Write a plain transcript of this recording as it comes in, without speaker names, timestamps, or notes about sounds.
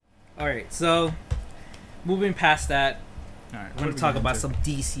All right, so moving past that, All right, we're gonna talk about some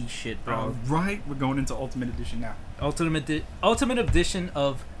DC shit, bro. All right, we're going into Ultimate Edition now. Ultimate edition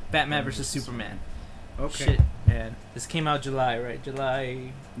of Batman vs Superman. Okay. Shit, man. This came out July, right?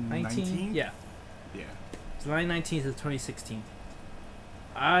 July 19th? Yeah. Yeah. July 19th of 2016.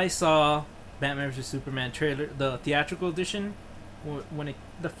 I saw Batman vs Superman trailer, the theatrical edition, when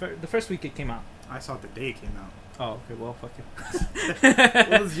the first week it came out. I saw it the day it came out. Oh, okay. Well, fuck you.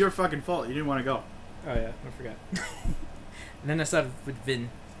 Well, it was your fucking fault. You didn't want to go. Oh yeah, I forgot. And then I saw it with Vin.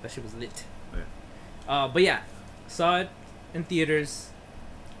 That shit was lit. Yeah. But yeah, saw it in theaters.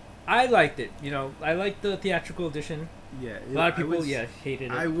 I liked it. You know, I liked the theatrical edition. Yeah. A lot of people,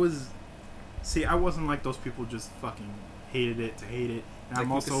 hated it. I wasn't like those people just fucking hated it to hate it. And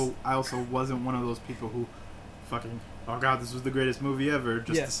Like I also wasn't one of those people who fucking, oh god, this was the greatest movie ever,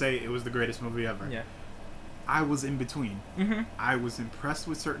 just to say it was the greatest movie ever. Yeah. I was in between. Mm-hmm. I was impressed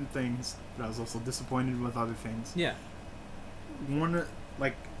with certain things, but I was also disappointed with other things. Yeah.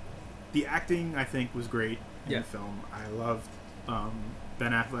 The acting I think was great in Yeah. the film. I loved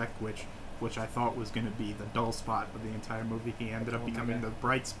Ben Affleck, which I thought was going to be the dull spot of the entire movie. He ended up becoming the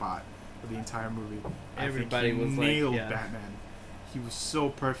bright spot of the entire movie. Everybody I think he was nailed like, yeah. Batman. He was so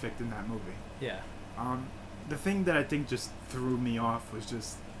perfect in that movie. Yeah. The thing that I think just threw me off was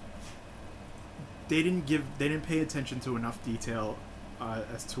just they didn't pay attention to enough detail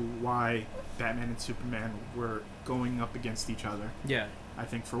as to why Batman and Superman were going up against each other. Yeah. I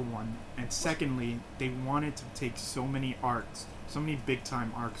think for one, and secondly, they wanted to take so many arcs, so many big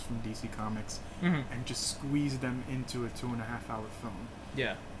time arcs from DC Comics, Mm-hmm. and just squeeze them into a 2.5-hour film.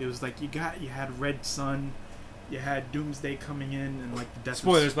 Yeah. It was like you had Red Sun, you had Doomsday coming in, and like the death.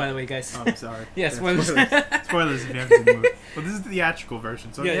 Spoilers, by the way, guys. Oh, I'm sorry. Yeah, spoilers. Spoilers if you haven't seen the movie. Well, this is the theatrical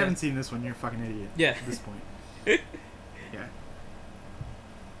version, so if Yeah, you yeah. haven't seen this one, you're a fucking idiot. Yeah. At this point. Yeah. Yeah.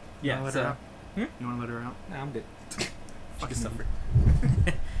 You want to let her out? You want to let her out? Nah, I'm good. Fucking suffer.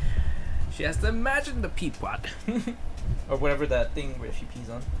 She has to imagine the pee pot. Or whatever that thing where she pees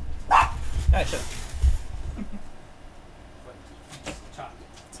on. Alright, shut up.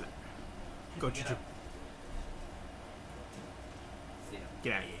 Go, Chuchu.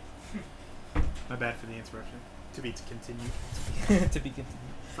 Get out of here. My bad for the interruption. To be continued. To be continued.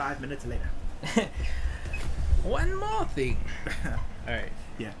 5 minutes later. One more thing. Alright.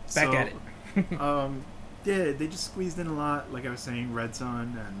 Yeah. Back at it. Yeah, they just squeezed in a lot. Like I was saying, Red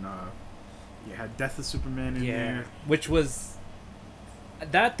Sun, and you had Death of Superman in there. Which was...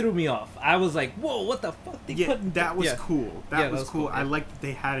 That threw me off. I was like, whoa, what the fuck? That was cool. That was cool. Yeah. I liked that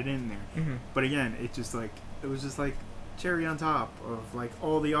they had it in there. Mm-hmm. But again, it was just like cherry on top of like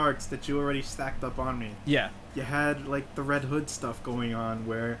all the arcs that you already stacked up on me. Yeah. You had like the Red Hood stuff going on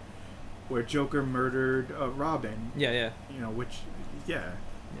where Joker murdered Robin. Yeah. You know,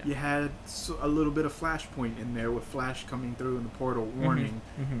 you had a little bit of Flashpoint in there with Flash coming through in the portal warning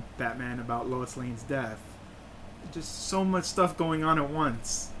Mm-hmm. Batman about Lois Lane's death. Just so much stuff going on at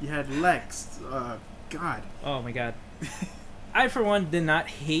once. You had Lex. God. Oh my god. I, for one, did not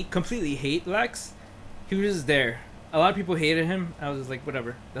completely hate Lex. He was just there. A lot of people hated him. I was just like,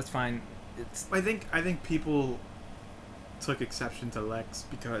 whatever. That's fine. I think people took exception to Lex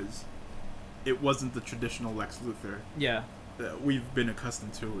because it wasn't the traditional Lex Luthor Yeah. that we've been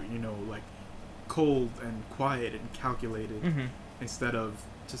accustomed to. You know, like cold and quiet and calculated, Mm-hmm. instead of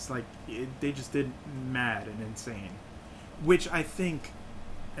just like they just did mad and insane, which I think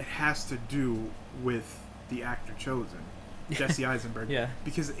it has to do with the actor chosen, Jesse Eisenberg. Yeah.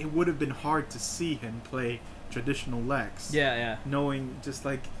 Because it would have been hard to see him play traditional Lex. Yeah. Knowing just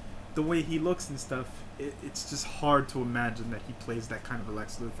like the way he looks and stuff, it's just hard to imagine that he plays that kind of a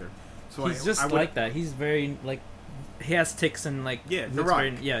Lex Luthor. So He's like that. He's very like, he has tics and like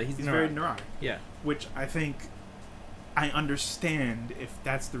neurotic. He's very neurotic. Yeah. Which I think I understand if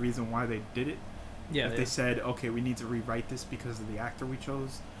that's the reason why they did it. Yeah. If they said, okay, we need to rewrite this because of the actor we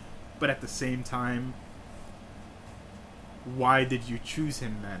chose. But at the same time, why did you choose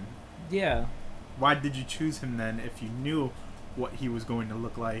him then? Yeah. Why did you choose him then if you knew what he was going to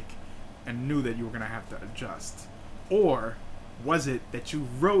look like and knew that you were going to have to adjust? Or was it that you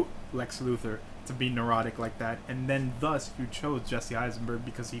wrote Lex Luthor to be neurotic like that, and then thus you chose Jesse Eisenberg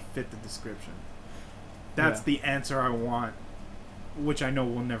because he fit the description? That's the answer I want, which I know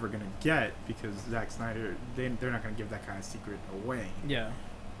we're never going to get because Zack Snyder, they're not going to give that kind of secret away. Yeah.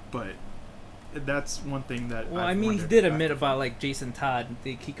 But that's one thing that Well, I've he wondered did about admit the about like Jason Todd.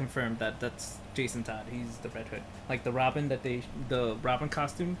 He confirmed that that's Jason Todd. He's the Red Hood. Like the Robin the Robin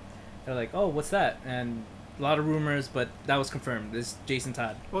costume. They're like, oh, what's that? And a lot of rumors, but that was confirmed. It's Jason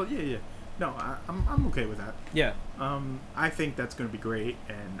Todd. Well, yeah. No, I'm okay with that. Yeah. I think that's going to be great,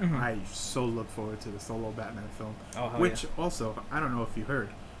 and Mhm. I so look forward to the solo Batman film. Oh, hell Which yeah. also, I don't know if you heard,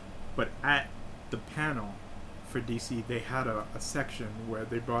 but at the panel for DC, they had a section where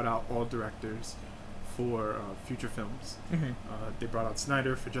they brought out all directors for future films. Mhm. They brought out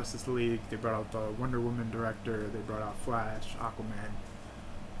Snyder for Justice League. They brought out the Wonder Woman director. They brought out Flash, Aquaman,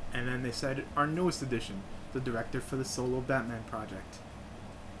 and then they said our newest addition, the director for the solo Batman project,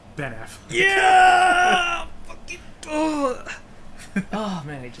 Ben Affleck. Yeah. Fucking. Oh. Oh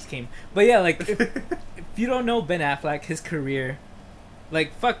man, it just came. But yeah, like if you don't know Ben Affleck, his career,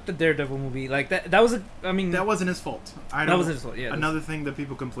 like fuck the Daredevil movie, like that was a. I mean, That wasn't his fault. that wasn't his fault. Yeah. Another thing that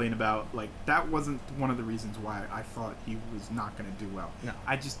people complain about, like that wasn't one of the reasons why I thought he was not going to do well. No.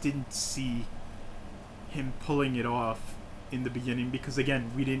 I just didn't see him pulling it off in the beginning because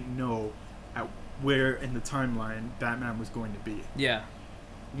again, we didn't know at where in the timeline Batman was going to be. Yeah.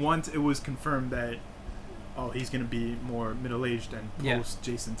 Once it was confirmed that he's going to be more middle-aged and post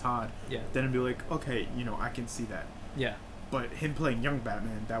Jason Todd, Yeah. then it'd be like, okay, I can see that. Yeah. But him playing young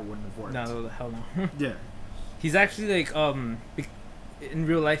Batman, that wouldn't have worked. No, the hell no. Yeah. He's actually like in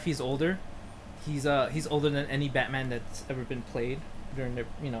real life he's older. He's older than any Batman that's ever been played during their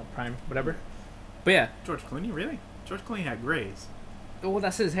prime whatever. But yeah, George Clooney, really? George Clooney had grays. well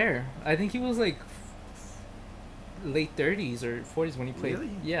that's his hair. I think he was like late 30s or 40s when he played.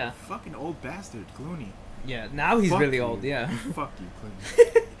 Really? Yeah. Fucking old bastard, Clooney. Yeah. Now he's Fuck really you. old. Yeah. Fuck you,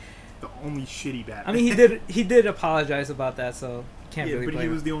 Clooney. The only shitty Batman. I mean he did apologize about that, so can't yeah, really but blame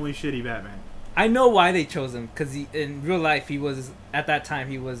he was him. the only shitty Batman. I know why they chose him because in real life he was at that time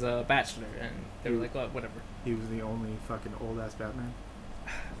he was a bachelor and they were like, oh, whatever. He was the only fucking old ass Batman.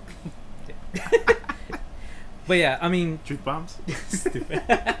 But yeah, I mean, Truth bombs. stupid.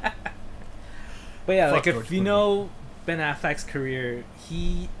 But yeah, Fuck like George if you Clooney. know Ben Affleck's career,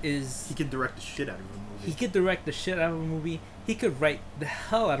 he He can direct the shit out of a movie. could direct the shit out of a movie. He could write the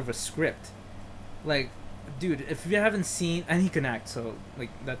hell out of a script. Like, dude, if you haven't seen, and he can act, so like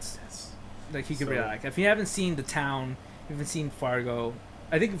that's like he could So- really act. If you haven't seen The Town, if you haven't seen Fargo,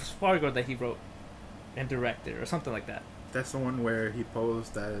 I think it was Fargo that he wrote and directed or something like that. That's the one where he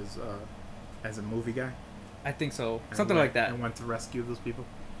posed as a movie guy. I think so, and something went- like that. And went to rescue those people.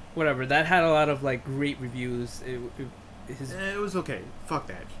 Whatever. That had a lot of like great reviews. It was okay. Fuck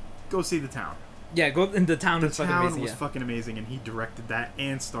that. Go see The Town. Yeah, go in The Town. The Is fucking Town amazing. was Yeah. fucking amazing, and he directed that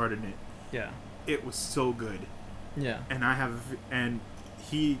and starred in it. Yeah. It was so good. Yeah. And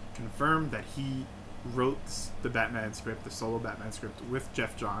he confirmed that he wrote the Batman script, the solo Batman script, with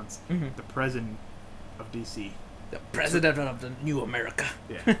Jeff Johns, hmm the president of DC. The president of the new America.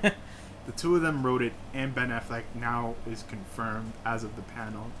 Yeah. The two of them wrote it, and Ben Affleck now is confirmed as of the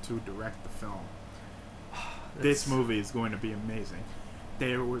panel to direct the film. This movie is going to be amazing.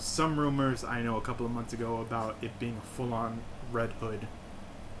 There was some rumors, I know, a couple of months ago about it being a full-on Red Hood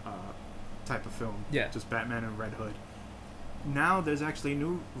type of film. Yeah. Just Batman and Red Hood. Now there's actually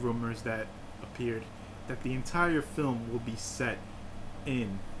new rumors that appeared that the entire film will be set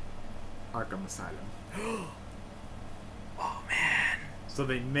in Arkham Asylum. Oh man. So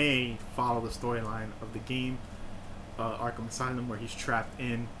they may follow the storyline of the game, Arkham Asylum, where he's trapped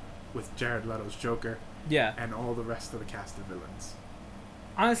in with Jared Leto's Joker Yeah. and all the rest of the cast of villains.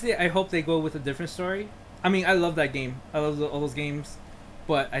 Honestly, I hope they go with a different story. I mean, I love that game. I love all those games,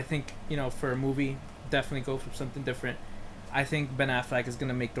 but I think for a movie, definitely go for something different. I think Ben Affleck is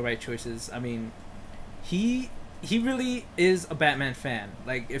gonna make the right choices. I mean, he really is a Batman fan.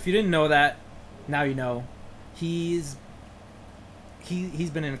 Like, if you didn't know that, now you know. He's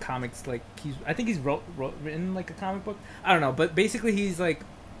been in comics. Like, I think he's written like a comic book. I don't know, but basically he's like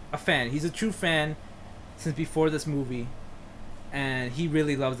a fan. He's a true fan since before this movie, and he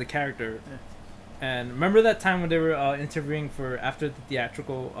really loves the character. Yeah. And remember that time when they were interviewing for after the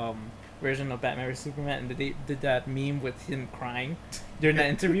theatrical version of Batman vs Superman, and they did that meme with him crying during that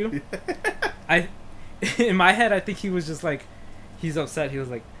interview? In my head, I think he was just like, he's upset. He was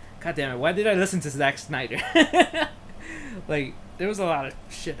like, God damn it, why did I listen to Zack Snyder? Like, there was a lot of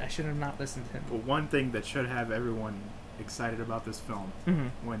shit I should have not listened to him. But one thing that should have everyone excited about this film,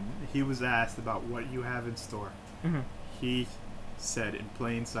 Mm-hmm. when he was asked about what you have in store, Mm-hmm. he said in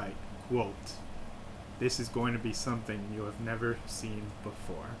plain sight, quote, "This is going to be something you have never seen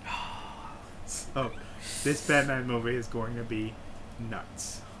before." So, this Batman movie is going to be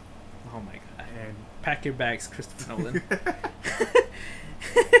nuts. Oh my god. And Pack your bags, Christopher Nolan.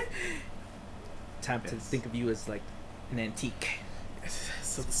 Time to Yes. think of you as like an antique.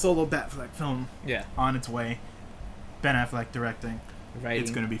 So the solo Batfleck film Yeah. on its way. Ben Affleck directing. Writing.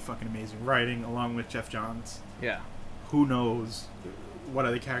 It's going to be fucking amazing. Writing along with Jeff Johns. Yeah. Who knows what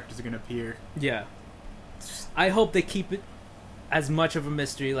other characters are gonna appear. Yeah. I hope they keep it as much of a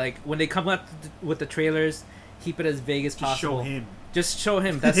mystery. Like when they come up with the trailers, keep it as vague as possible. Show him. Just show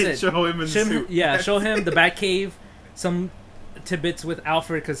him. That's it. Show him in the suit. Yeah, show him the Batcave. Some tidbits with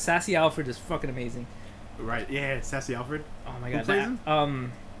Alfred, because Sassy Alfred is fucking amazing. Right. Yeah, Sassy Alfred. Oh my Who god. plays him?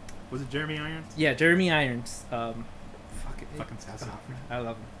 Um. Was it Jeremy Irons? Yeah, Jeremy Irons. Fucking Sassy Alfred. I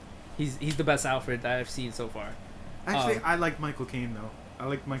love him. He's the best Alfred that I've seen so far. Actually, I like Michael Caine though. I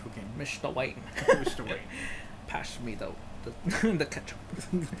like Michael Caine. Mr. Wayne. Mr. Wayne. Pass me the ketchup.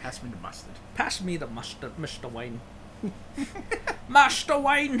 Pass me the mustard. Pass me the mustard, Mr. Wayne. Master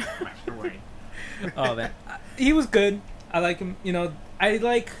Wayne. Master Wayne. Oh man, he was good. I like him. You know, I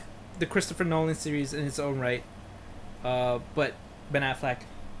like the Christopher Nolan series in its own right. But Ben Affleck,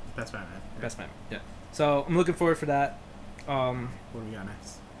 Best Batman. Yeah. best man. Yeah. So I'm looking forward for that. What do we got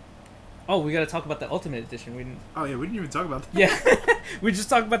next? Oh, we gotta talk about the Ultimate Edition. We didn't. Oh yeah, we didn't even talk about that. Yeah, we just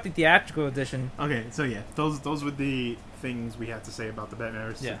talked about the theatrical edition. Okay, so yeah, those were the things we had to say about the Batman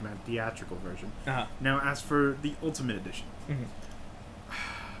vs Yeah. Superman theatrical version. Uh-huh. Now, as for the Ultimate Edition, Mhm.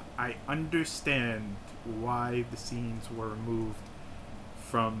 I understand why the scenes were removed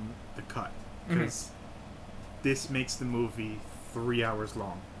from the cut, because this makes the movie 3 hours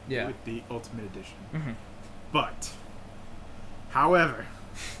long. Yeah. With the Ultimate Edition, Mhm. but however.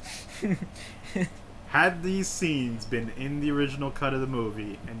 Had these scenes been in the original cut of the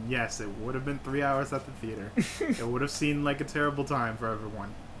movie, and yes, it would have been 3 hours at the theater, it would have seemed like a terrible time for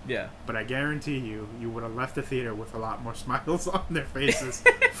everyone. Yeah. But I guarantee you would have left the theater with a lot more smiles on their faces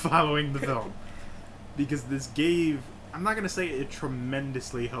following the film. Because this gave, I'm not going to say it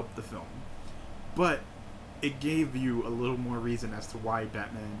tremendously helped the film, but it gave you a little more reason as to why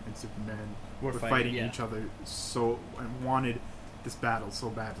Batman and Superman were fighting yeah. each other so, and wanted this battle so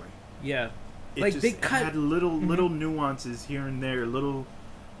badly. Yeah. It Like, just they cut- had little nuances here and there, little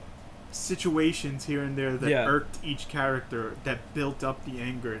situations here and there that Yeah. irked each character, that built up the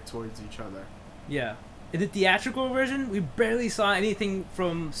anger towards each other. Yeah. In the theatrical version, we barely saw anything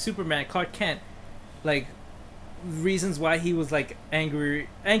from Superman, Clark Kent, like reasons why he was like angry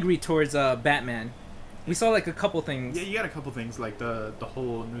towards Batman. We saw like a couple things. Yeah, you got a couple things like the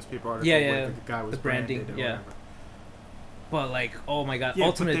whole newspaper article Yeah, where yeah, the guy was the branding, branded or yeah. whatever. But like, oh my god, Yeah,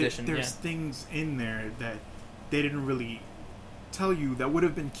 Ultimate but Edition. there's Yeah. things in there that they didn't really tell you that would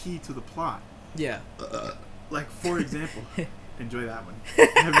have been key to the plot. Yeah. Like, for example, enjoy that one.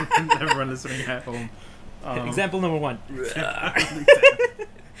 Everyone listening at home. Example number 1.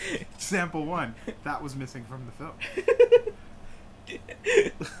 Example 1. That was missing from the film.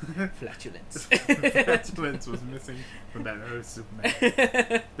 Flatulence. Flatulence was missing from Batman vs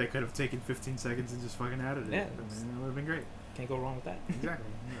Superman. They could have taken 15 seconds and just fucking added it. Yeah. It would have been great. Can't go wrong with that. Exactly.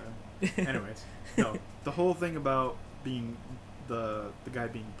 Yeah. Anyways, no. The whole thing about being the guy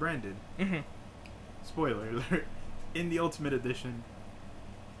being branded. Mm-hmm. Spoiler alert. In the Ultimate Edition,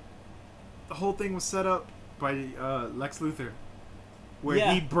 the whole thing was set up by Lex Luthor, where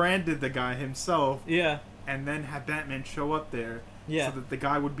Yeah. he branded the guy himself, Yeah. and then had Batman show up there, Yeah. so that the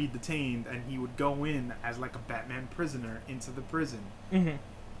guy would be detained, and he would go in as like a Batman prisoner into the prison, Mm-hmm.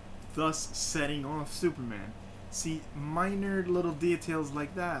 thus setting off Superman. See, minor little details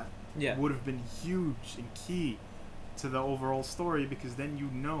like that Yeah. would have been huge and key to the overall story, because then you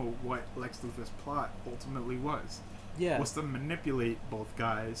know what Lex Luthor's plot ultimately was. Yeah. Was to manipulate both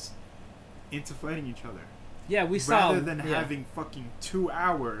guys into fighting each other. Yeah, we saw. Rather than yeah. having fucking 2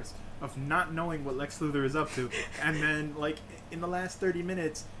 hours of not knowing what Lex Luthor is up to, and then, like, in the last 30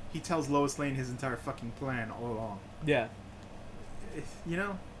 minutes, he tells Lois Lane his entire fucking plan all along. Yeah. You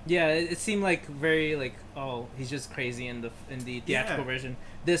know? Yeah, it seemed like very like, oh, he's just crazy in the theatrical Yeah. version.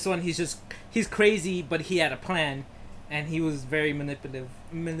 This one, he's crazy, but he had a plan, and he was very manipulative,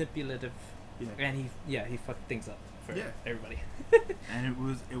 Yeah. and he fucked things up for Yeah. everybody. And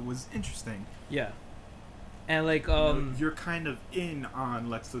it was interesting. Yeah, and like You know, you're kind of in on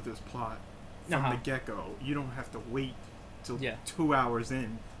Lex Luthor's plot from Uh-huh. the get-go. You don't have to wait till Yeah. 2 hours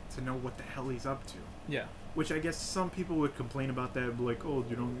in to know what the hell he's up to. yeah, Which I guess some people would complain about that, like, oh,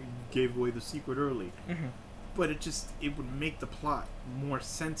 you gave away the secret early. mm-hmm. But it would make the plot more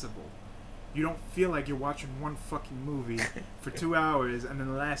sensible. You don't feel like you're watching one fucking movie for 2 hours, and then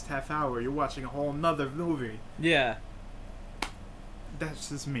the last half hour you're watching a whole nother movie. yeah. That's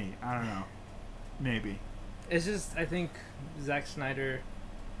just me. I don't know. Maybe. It's just, I think Zack Snyder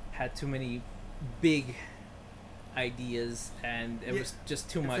had too many big ideas, and it Yeah, was just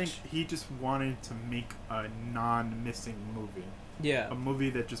too I much. think he just wanted to make a non-missing movie. Yeah, A movie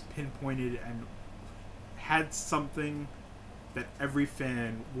that just pinpointed and had something that every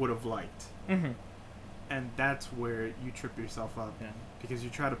fan would have liked. mm-hmm. And that's where you trip yourself up. Yeah. Because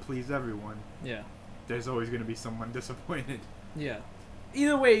you try to please everyone. Yeah. There's always going to be someone disappointed. Yeah.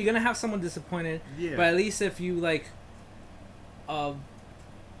 Either way, you're gonna have someone disappointed. Yeah. But at least if you like,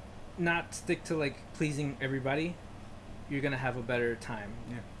 not stick to like pleasing everybody, you're gonna have a better time.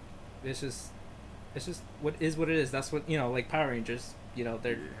 Yeah. It's just what is what it is. That's what like Power Rangers.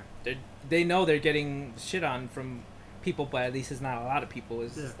 They know they're getting shit on from people, but at least it's not a lot of people.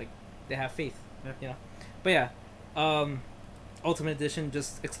 It's just like they have faith. Yeah. But yeah, Ultimate Edition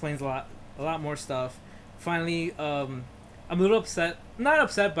just explains a lot more stuff. Finally, I'm a little upset. Not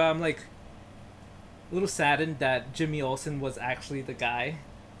upset, but I'm like a little saddened that Jimmy Olsen was actually the guy.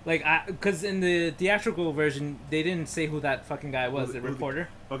 Like, because in the theatrical version, they didn't say who that fucking guy was, the reporter.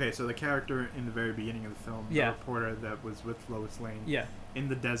 Okay, so the character in the very beginning of the film, the reporter that was with Lois Lane in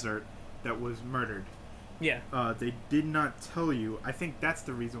the desert that was murdered. Yeah. They did not tell you. I think that's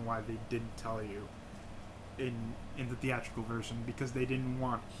the reason why they didn't tell you in the theatrical version, because they didn't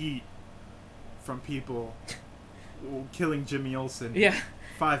want heat from people killing Jimmy Olsen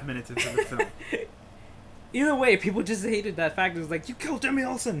 5 minutes into the film. Either way, people just hated that fact. It was like, you killed Jimmy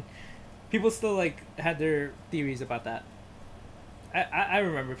Olsen. People still like had their theories about that. I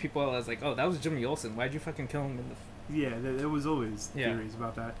remember people was like, oh, that was Jimmy Olsen. Why'd you fucking kill him in the... Yeah, there was always theories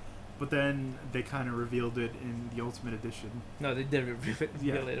about that. But then they kind of revealed it in the Ultimate Edition. No, they did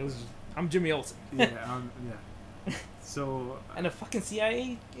reveal it. It was, I'm Jimmy Olsen. Yeah. So... and a fucking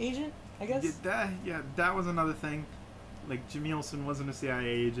CIA agent, I guess? That was another thing. Like, Jimmy Olsen wasn't a CIA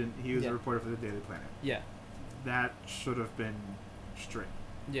agent. He was a reporter for the Daily Planet. Yeah. That should have been straight.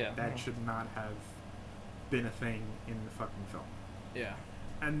 Yeah. That should not have been a thing in the fucking film. Yeah.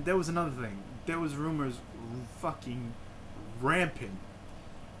 And there was another thing. There was rumors fucking rampant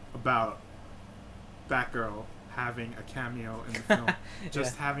about Batgirl having a cameo in the film.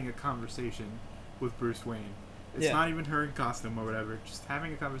 Just having a conversation with Bruce Wayne. It's not even her in costume or whatever. Just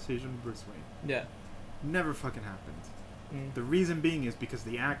having a conversation with Bruce Wayne. Yeah. Never fucking happened. The reason being is because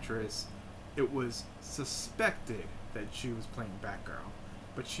the actress, it was suspected that she was playing Batgirl,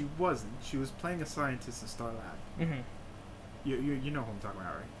 but she wasn't. She was playing a scientist in Star Lab. Mm-hmm. You know who I'm talking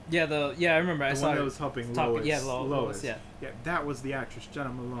about, right? Yeah, I remember. I saw one that was helping Lois. Yeah, Lois. Yeah, that was the actress Jenna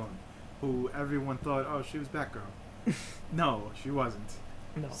Malone, who everyone thought, oh, she was Batgirl. No, she wasn't.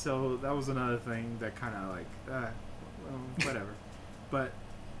 No. So that was another thing that kind of like, well, whatever. But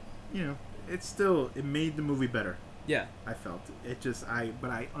it made the movie better. Yeah, I felt it.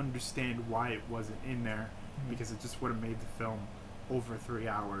 But I understand why it wasn't in there, because it just would have made the film over 3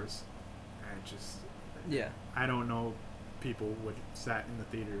 hours, and I don't know, people would have sat in the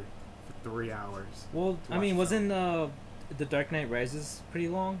theater for 3 hours. Well, I mean, wasn't The Dark Knight Rises pretty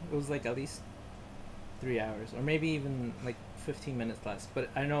long? It was like at least 3 hours, or maybe even like 15 minutes less. But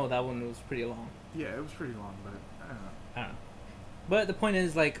I know that one was pretty long. Yeah, it was pretty long, but I don't know. But the point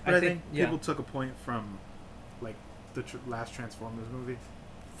is, like, I think people took a point from, like, the last Transformers movie.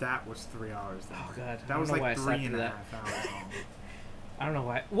 That was 3 hours long. Oh god, that was like 3.5 hours long. I don't know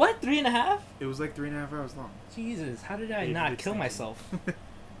why. What? 3.5? It was like 3.5 hours long. Jesus, how did I not kill myself?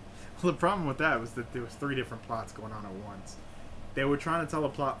 Well, the problem with that was that there was 3 different plots going on at once. They were trying to tell a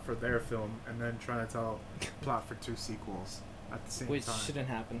plot for their film, and then trying to tell a plot for 2 sequels at the same time. Which shouldn't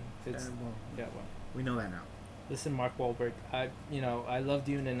happen. We know that now. Listen, Mark Wahlberg. I loved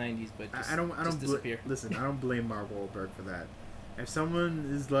you in the '90s, but just disappear. Listen, I don't blame Mark Wahlberg for that. If someone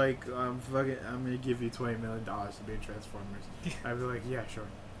is like, I'm gonna give you $20 million to be in Transformers, I'd be like, yeah, sure,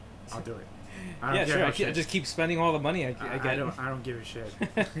 I'll do it. I just keep spending all the money I get. I don't give a shit.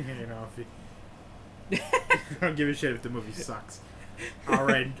 I don't give a shit if the movie sucks. I'll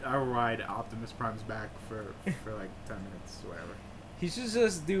ride Optimus Prime's back for like 10 minutes, or whatever. He should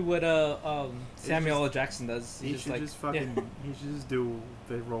just do what Samuel L. Jackson does. He should just do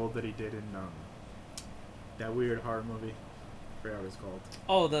the role that he did in that weird horror movie. I forgot what it's called.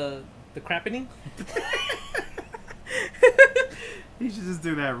 Oh, the Crappening? He should just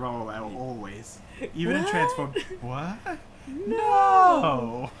do that role always. Even in Transformers. What?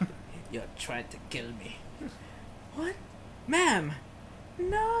 No! You're trying to kill me. What? Ma'am!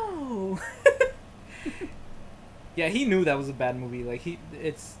 No! Yeah, he knew that was a bad movie. Like,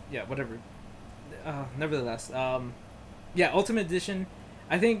 whatever. Nevertheless, Ultimate Edition,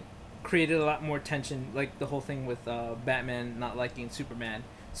 I think, created a lot more tension. Like, the whole thing with Batman not liking Superman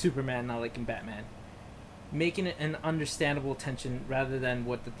not liking Batman. Making it an understandable tension rather than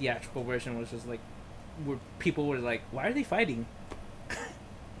what the theatrical version was just like, where people were like, why are they fighting?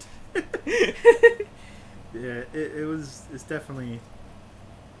 Yeah, it's definitely...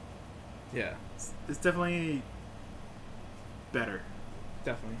 Yeah. It's definitely better.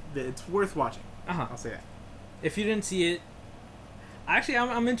 Definitely. It's worth watching. Uh-huh. I'll say that. If you didn't see it, actually,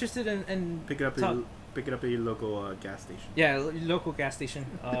 I'm interested in Pick it up. Pick it up at your local gas station. Yeah, local gas station.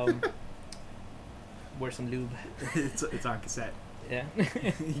 Wear some lube. It's on cassette. Yeah.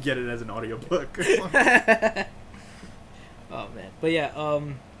 You get it as an audiobook. Oh man, but yeah.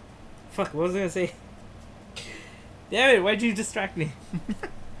 Fuck. What was I gonna say? Damn it! Why'd you distract me?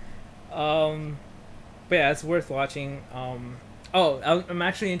 But yeah, it's worth watching. I'm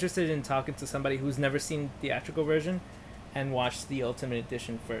actually interested in talking to somebody who's never seen the theatrical version and watched the Ultimate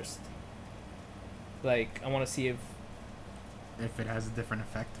Edition first. Like, I want to see if it has a different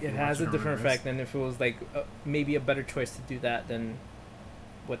effect. It has a different effect, and if it was like maybe a better choice to do that than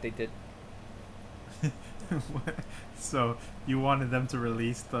what they did. So you wanted them to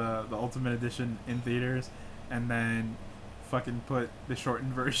release the Ultimate Edition in theaters, and then fucking put the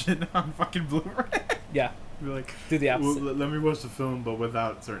shortened version on fucking Blu-ray? Yeah. Be like, do the opposite. Well, let me watch the film, but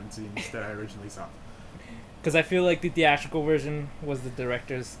without certain scenes that I originally saw. Because I feel like the theatrical version was the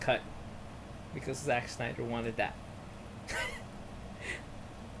director's cut, because Zack Snyder wanted that.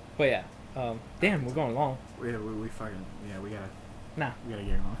 But yeah, damn, we're going long. We fucking we gotta. Nah. We gotta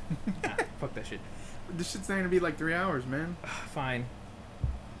get on. Nah, fuck that shit. This shit's not gonna be like 3 hours, man. Fine.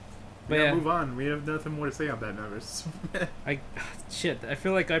 We gotta move on. We have nothing more to say on that numbers. I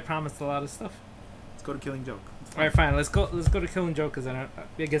feel like I promised a lot of stuff. Let's go to Killing Joke. All right, fine. Let's go to Killing Joke, because I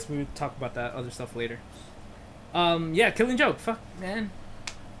guess we would talk about that other stuff later. Yeah, Killing Joke. Fuck, man.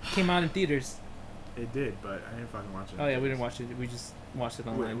 Came out in theaters. It did, but I didn't fucking watch it. Oh yeah, we didn't watch it. We just watched it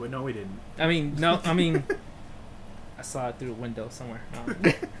online. No, we didn't. I mean, I saw it through a window somewhere.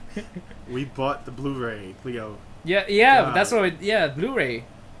 We bought the Blu-ray, Leo. Yeah, God. that's what. Blu-ray.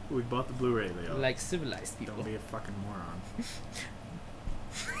 We bought the Blu-ray, Leo. Like civilized people. Don't be a fucking moron.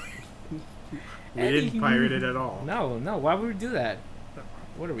 We didn't pirate it at all. No. Why would we do that?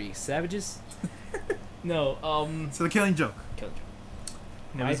 What are we, savages? No. So the Killing Joke. Killing Joke.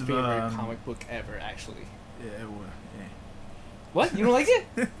 My favorite comic book ever, actually. Yeah. What? You don't like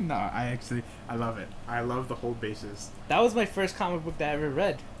it? No, I love it. I love the whole basis. That was my first comic book that I ever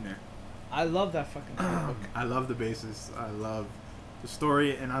read. Yeah. I love that fucking comic book. I love the basis. I love the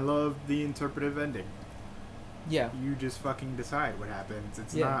story, and I love the interpretive ending. Yeah. You just fucking decide what happens.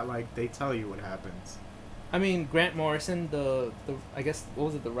 It's not like they tell you what happens. I mean, Grant Morrison, the I guess, what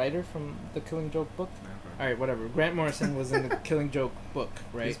was it, the writer from the Killing Joke book? Okay. Alright, whatever. Grant Morrison was in the Killing Joke book,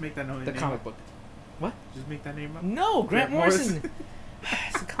 right? Just make that name the comic book. What? Just make that name up? No, Grant Morrison.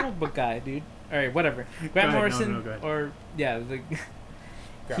 It's a comic book guy, dude. Alright, whatever. Grant Morrison, go ahead. or, yeah,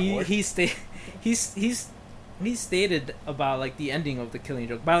 he stated about, like, the ending of the Killing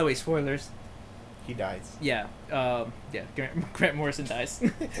Joke. By the way, spoilers. He dies. Yeah, Grant Morrison dies.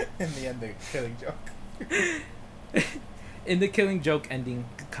 In the end, the Killing Joke. In the Killing Joke ending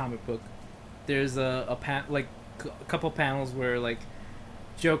comic book, there's a couple panels where, like,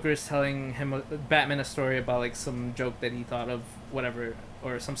 Joker's telling Batman a story about, like, some joke that he thought of, whatever,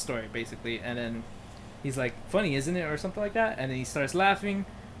 or some story basically, and then he's like, "Funny, isn't it?" or something like that, and then he starts laughing.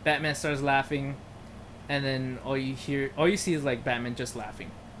 Batman starts laughing, and then all you see is, like, Batman just laughing,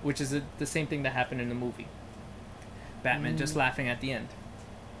 which is the same thing that happened in the movie. Batman just laughing at the end.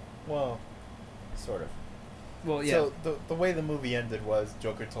 Well, sort of. Well, yeah. So the way the movie ended was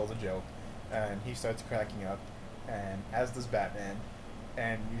Joker told a joke, and he starts cracking up, and as does Batman,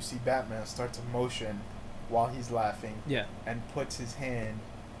 and you see Batman start to motion while he's laughing. Yeah. And puts his hand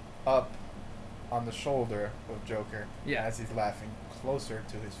up on the shoulder of Joker. Yeah. As he's laughing, closer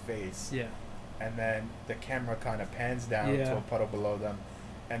to his face. Yeah. And then the camera kind of pans down to a puddle below them,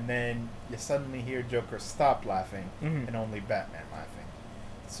 and then you suddenly hear Joker stop laughing, and only Batman laughing.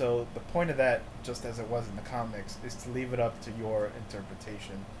 So the point of that, just as it was in the comics, is to leave it up to your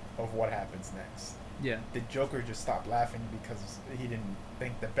interpretation of what happens next. Yeah. Did Joker just stop laughing because he didn't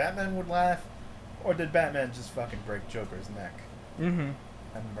think that Batman would laugh? Or did Batman just fucking break Joker's neck and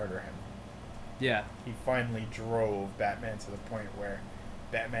murder him? Yeah. He finally drove Batman to the point where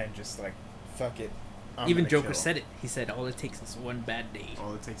Batman just, like, fuck it. Even Joker said it. He said, all it takes is one bad day.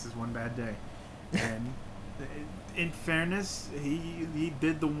 All it takes is one bad day. And in fairness, he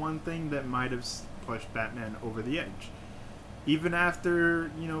did the one thing that might have pushed Batman over the edge. Even after,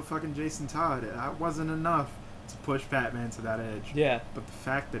 fucking Jason Todd, that wasn't enough to push Batman to that edge. Yeah. But the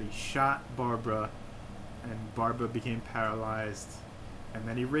fact that he shot Barbara, and Barbara became paralyzed, and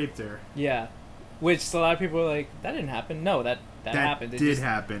then he raped her. Yeah. Which a lot of people are like, that didn't happen. No, that happened. That did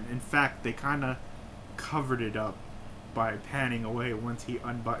happen. In fact, they kind of covered it up by panning away once he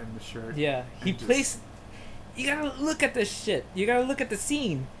unbuttoned the shirt. Yeah. He placed... You gotta look at this shit. You gotta look at the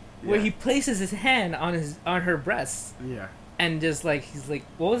scene where he places his hand on her breasts. Yeah. and just like he's like,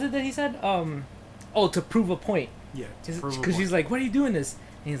 what was it that he said? Oh, to prove a point. Yeah, because she's like, "What are you doing this?"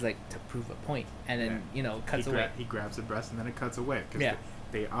 And he's like, "To prove a point," and then cuts away. He grabs the breast and then it cuts away because yeah.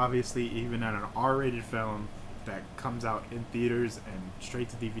 they obviously, even at an R-rated film that comes out in theaters and straight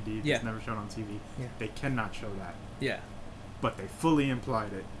to DVD, it's never shown on TV. Yeah. They cannot show that. Yeah. But they fully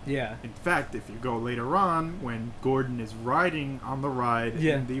implied it. Yeah. In fact, if you go later on, when Gordon is riding on the ride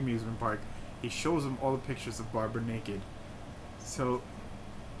in the amusement park, he shows him all the pictures of Barbara naked. So.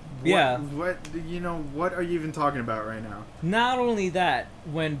 What are you even talking about right now? Not only that,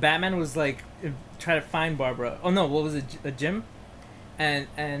 when Batman was like trying to find Barbara, what was it, a gym,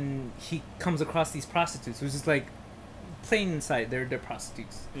 and he comes across these prostitutes, which is like plain inside they're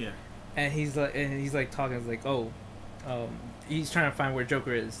prostitutes. Yeah. And he's like talking, he's like, he's trying to find where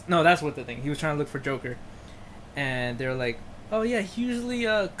Joker is. No, that's what the thing. He was trying to look for Joker, and they're like, oh yeah, he usually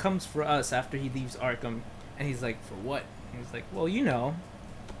comes for us after he leaves Arkham, and he's like, for what? And he's like, well,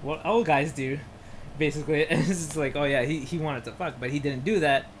 what old guys do, basically. And it's just like, oh yeah, he wanted to fuck, but he didn't do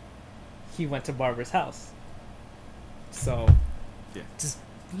that. He went to Barbara's house. So, just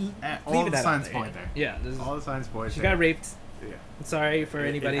all the signs point there. Yeah, all the signs point. She got raped. Yeah, I'm sorry for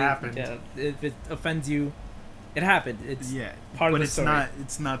anybody. It happened. Yeah, if it offends you, it happened. It's part of the story. But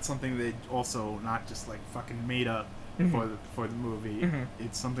it's not something they also not just like fucking made up for the movie. Mm-hmm.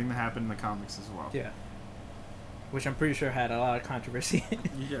 It's something that happened in the comics as well. Yeah. Which I'm pretty sure had a lot of controversy.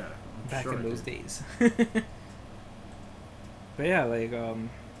 Yeah, back in those days. But yeah, like I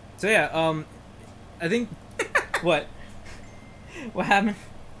think what happened?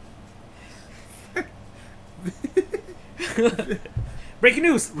 Breaking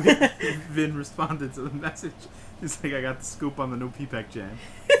news. Vin responded to the message. He's like, I got the scoop on the new PPEC jam.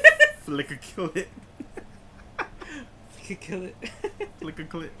 Flick or kill it. Flick or kill it. Flick or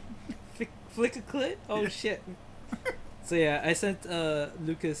clit. Flick a clit? Oh shit. So yeah, I sent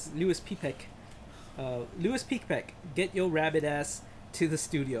Louis Peepek. Louis Peepek, get your rabbit ass to the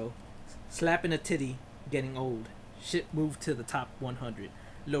studio. Slapping a titty, getting old. Shit moved to the top 100.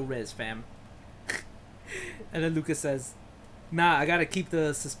 Low res, fam. And then Lucas says, nah, I gotta keep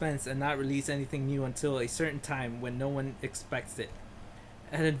the suspense and not release anything new until a certain time when no one expects it.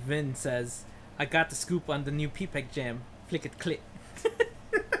 And then Vin says, I got the scoop on the new Peepek jam. Flick it clit.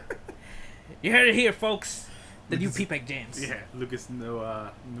 You heard it here, folks. The new Peepek jams. Yeah, Lucas' new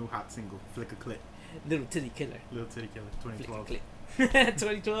hot single, Flick a Clit. Little Titty Killer. 2012.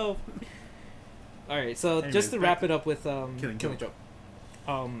 2012. Alright, so anyways, just to wrap it up with Killing Joke.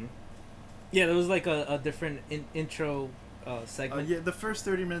 Yeah, there was like a different intro segment. The first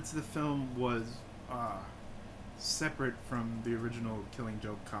 30 minutes of the film was separate from the original Killing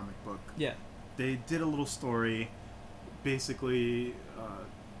Joke comic book. Yeah. They did a little story, basically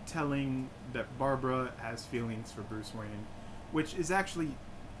telling that Barbara has feelings for Bruce Wayne, which is actually,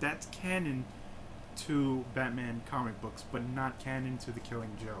 that's canon to Batman comic books, but not canon to the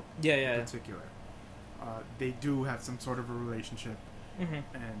Killing Joke in particular. They do have some sort of a relationship,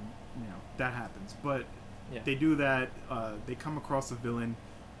 and that happens. But they do that. They come across a villain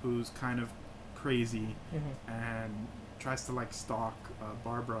who's kind of crazy and tries to like stalk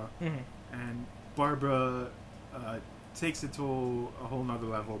Barbara, and Barbara takes it to a whole nother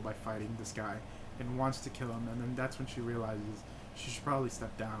level by fighting this guy and wants to kill him, and then that's when she realizes she should probably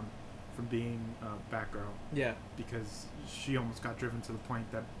step down from being Batgirl. Yeah. Because she almost got driven to the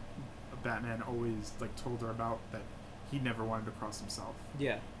point that Batman always like told her about, that he never wanted to cross himself.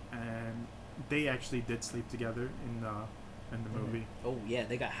 Yeah. And they actually did sleep together in the movie. Oh yeah,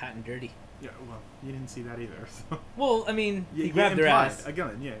 they got hot and dirty. Yeah, well, you didn't see that either. So. Well, I mean, he grabbed her ass.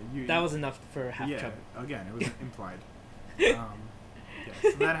 Again, that was enough for half trouble. Again, it was implied.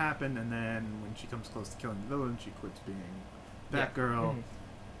 So that happened, and then when she comes close to killing the villain, she quits being Batgirl.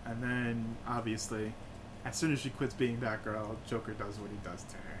 And then, obviously, as soon as she quits being Batgirl, Joker does what he does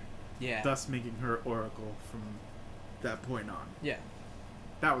to her. Yeah. Thus making her Oracle from that point on. Yeah.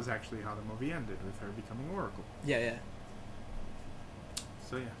 That was actually how the movie ended, with her becoming Oracle. Yeah, yeah.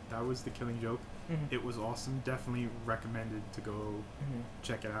 So yeah, that was The Killing Joke. It was awesome. Definitely recommended to go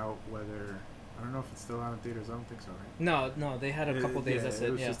check it out. Whether, I don't know if it's still out in theaters. I don't think so, right? No, they had a couple days. That's it.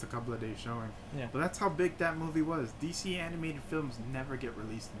 It was just a couple of days showing. Yeah. But that's how big that movie was. DC animated films never get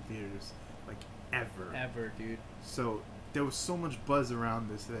released in theaters, like ever. Ever, dude. So there was so much buzz around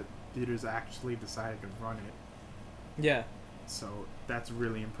this that theaters actually decided to run it. Yeah. So that's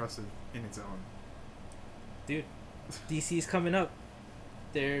really impressive in its own. Dude, DC's coming up.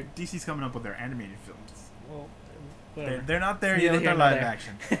 DC's coming up with their animated films. Well, they're not there yet with their live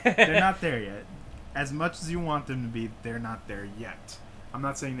action. They're not there yet. As much as you want them to be, they're not there yet. I'm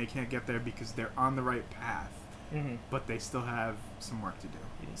not saying they can't get there because they're on the right path. Mm-hmm. but they still have some work to do.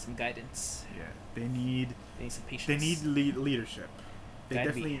 You need some guidance. Yeah, they need some patience. They need leadership. They guide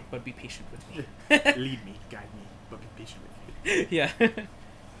definitely me, but be patient with me. lead me, guide me, but be patient with me. Yeah.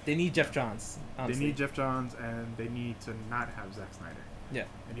 They need Jeff Johns. Honestly. They need Jeff Johns, and they need to not have Zack Snyder. Yeah.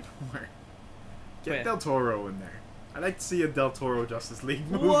 Anymore. Get Del Toro in there. I'd like to see a Del Toro Justice League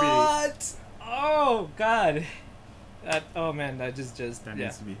movie. What? Oh God. Oh man, that just that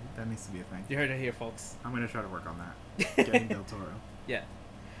needs to be a thing. You heard it here, folks. I'm gonna try to work on that. Getting Del Toro. Yeah.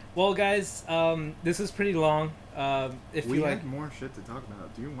 Well, guys, this is pretty long. If we you had like more shit to talk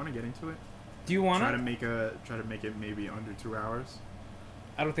about. Do you want to get into it? Do you want to try to make it maybe under 2 hours?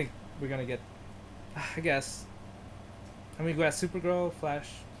 I don't think we're gonna get. I guess. I mean, we got Supergirl, Flash,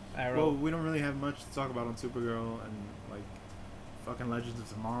 Arrow. Well, we don't really have much to talk about on Supergirl and like fucking Legends of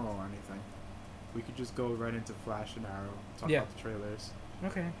Tomorrow or anything. We could just go right into Flash and Arrow, talk about the trailers,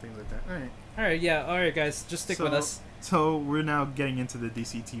 okay, things like that. All right, yeah, all right, guys, just stick with us. So we're now getting into the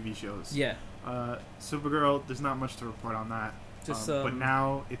DC TV shows. Yeah. Supergirl, there's not much to report on that. But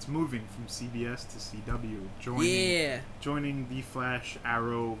now it's moving from CBS to CW, joining the Flash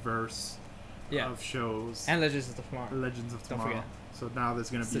Arrow verse of shows and Legends of Tomorrow. Don't forget. So now there's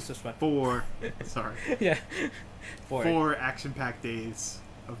gonna be 4. Sorry. 4 action-packed days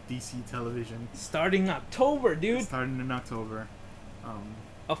of DC television starting October, dude. Starting in October.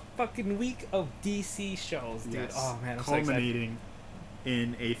 A fucking week of DC shows, dude. Yes. Oh man, I'm culminating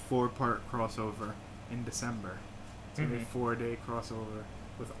in a 4-part crossover in December. So a 4-day crossover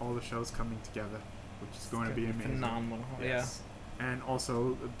with all the shows coming together, which is going to be amazing. Phenomenal. Yes. Yeah. And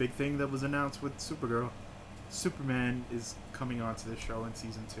also a big thing that was announced with Supergirl, Superman is coming onto the show in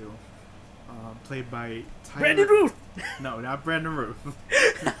season 2, played by Brandon Routh. No, not Brandon Routh.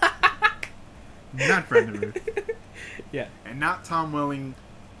 Not Brandon Routh. Yeah. And not Tom Welling's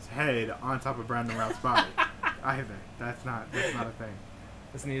head on top of Brandon Routh's body either. That's not a thing.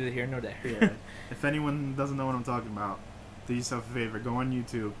 It's neither here nor there. Yeah. If anyone doesn't know what I'm talking about, do yourself a favor. Go on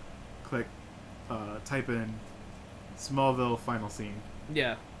YouTube, type in Smallville final scene.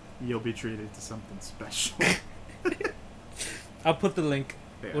 Yeah. You'll be treated to something special. I'll put the link.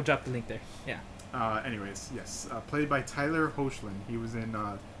 Yeah. We'll drop the link there. Yeah. Anyways, yes. Played by Tyler Hoechlin. He was in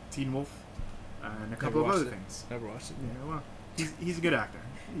Teen Wolf and a couple of other things. Never watched it. Yeah, well, he's a good actor.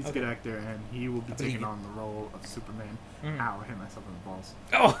 He's a good actor, and he will be taking on the role of Superman. Ow, I hit myself in the balls.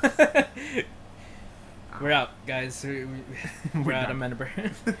 Oh! We're out, guys. We're out a member.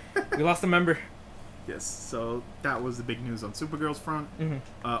 We lost a member. Yes, so that was the big news on Supergirl's front.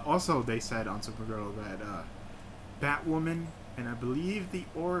 Also, they said on Supergirl that Batwoman and I believe the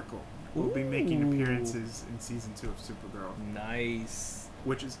Oracle will be making appearances in season 2 of Supergirl. Nice.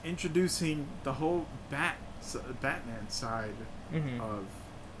 Which is introducing the whole Batman side of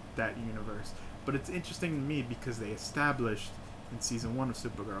that universe. But it's interesting to me because they established in season 1 of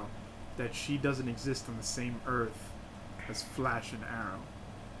Supergirl that she doesn't exist on the same Earth as Flash and Arrow.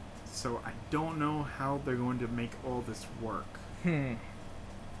 So I don't know how they're going to make all this work.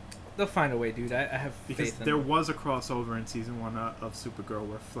 They'll find a way, dude. I have because faith in there them. was a crossover in season 1 of Supergirl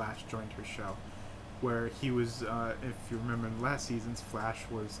where Flash joined her show, where he was, if you remember in last season's, Flash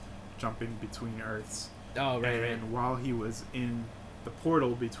was jumping between Earths. Oh, right, and while he was in the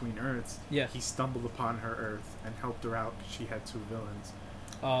portal between Earths, yeah, he stumbled upon her Earth and helped her out because she had 2 villains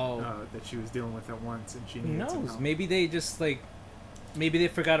that she was dealing with at once, and she needed some help. Maybe they just maybe they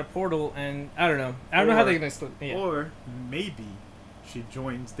forgot a portal, and I don't know. I don't know how they're gonna explain. Yeah. Or maybe she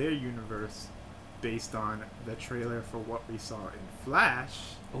joins their universe based on the trailer for what we saw in Flash.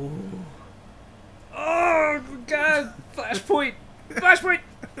 Ooh. Oh God! Flashpoint! Flashpoint!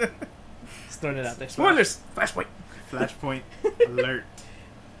 Just throwing it out there. Spoilers! Flashpoint! Flashpoint alert!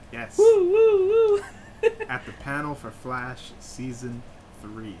 Yes. Woo woo woo! At the panel for Flash season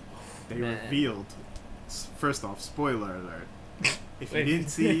 3, they Man. revealed. First off, spoiler alert. If you didn't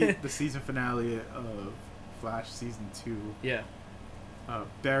see the season finale of Flash season 2, yeah,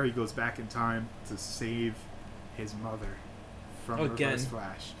 Barry goes back in time to save his mother from Reverse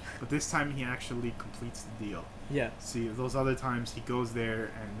Flash. But this time he actually completes the deal. Yeah. See, those other times he goes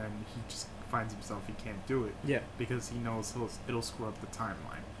there and then he just finds himself he can't do it. Yeah. Because he knows it'll screw up the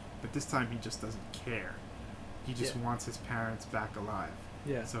timeline. But this time he just doesn't care. He just wants his parents back alive.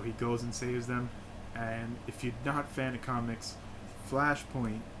 Yeah. So he goes and saves them. And if you're not a fan of comics,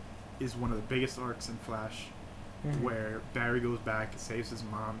 Flashpoint is one of the biggest arcs in Flash, where Barry goes back, saves his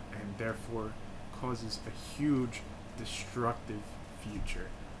mom, and therefore causes a huge destructive future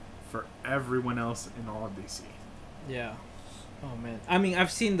for everyone else in all of DC. Yeah. Oh man. I mean,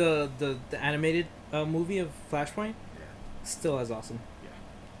 I've seen the animated movie of Flashpoint. Yeah. Still as awesome. Yeah.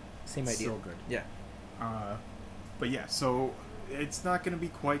 Same idea. So good. Yeah. But yeah, so it's not going to be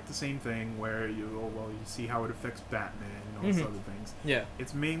quite the same thing where you see how it affects Batman and all these other things. Yeah.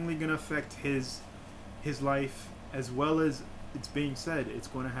 It's mainly going to affect his life, as well as it's being said it's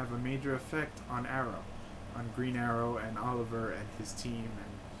going to have a major effect on Arrow, on Green Arrow and Oliver and his team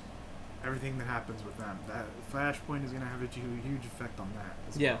and everything that happens with them. That Flashpoint is going to have a huge effect on that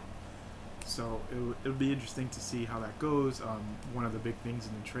as well. So it'll be interesting to see how that goes. One of the big things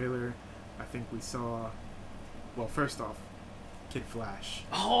in the trailer, I think we saw. Well, first off, Kid Flash.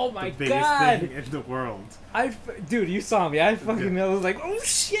 Oh my the biggest god! thing in the world. Dude, you saw me. I was like, oh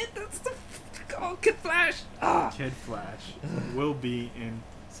shit, that's the Kid Flash. Kid Flash will be in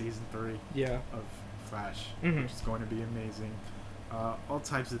season 3. Of Flash, which is going to be amazing. All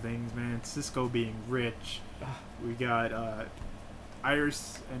types of things, man. Cisco being rich. We got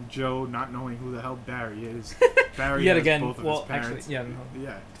Iris and Joe not knowing who the hell Barry is. Barry yet has again. both of his parents. Actually,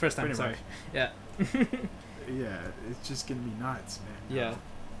 yeah. First time. Sorry. Much. Yeah. Yeah, it's just gonna be nuts, man.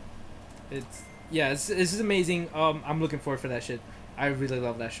 It's just amazing. I'm looking forward for that shit. I really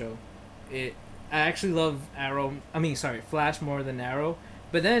love that show. I actually love Flash more than Arrow.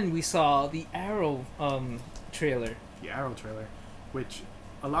 But then we saw the Arrow trailer. The Arrow trailer, which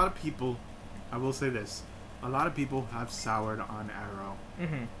a lot of people, I will say this, a lot of people have soured on Arrow.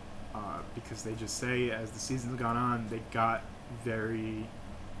 Because they just say as the season's gone on, they got very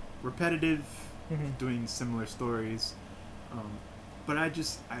repetitive, doing similar stories. But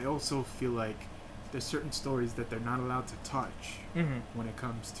I also feel like there's certain stories that they're not allowed to touch when it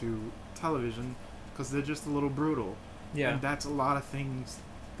comes to television because they're just a little brutal. Yeah. And that's a lot of things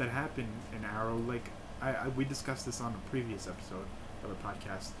that happen in Arrow. Like, we discussed this on a previous episode of the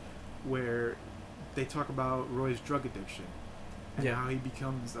podcast where they talk about Roy's drug addiction and how he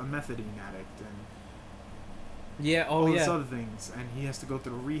becomes a methadone addict and all these other things, and he has to go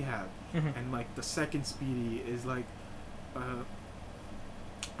through rehab. And like the second Speedy is like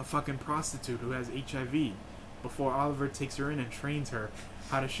a fucking prostitute who has HIV before Oliver takes her in and trains her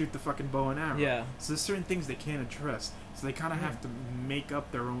how to shoot the fucking bow and arrow. Yeah. So there's certain things they can't address, so they kind of have to make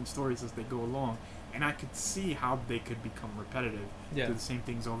up their own stories as they go along. And I could see how they could become repetitive, do the same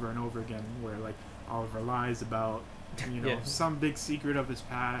things over and over again, where like Oliver lies about some big secret of his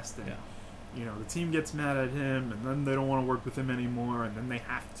past, and the team gets mad at him, and then they don't want to work with him anymore, and then they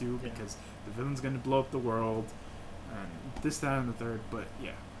have to because the villain's going to blow up the world, and this, that, and the third. But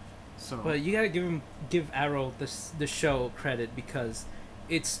but you gotta give Arrow the show credit because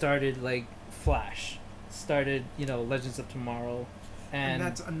it started like Flash, started Legends of Tomorrow, and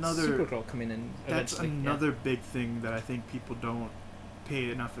that's another Supergirl coming in. That's another big thing that I think people don't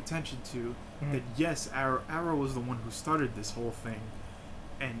pay enough attention to. That yes, Arrow was the one who started this whole thing,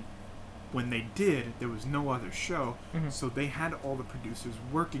 and when they did, there was no other show, so they had all the producers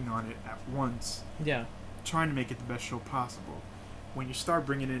working on it at once, trying to make it the best show possible. When you start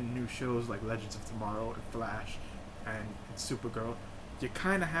bringing in new shows like Legends of Tomorrow and Flash and Supergirl, you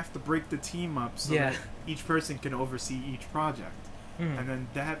kind of have to break the team up so that each person can oversee each project. And then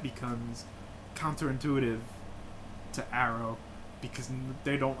that becomes counterintuitive to Arrow because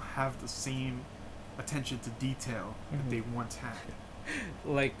they don't have the same attention to detail that they once had.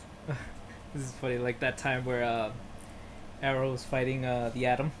 Like, this is funny, like that time where Arrow was fighting the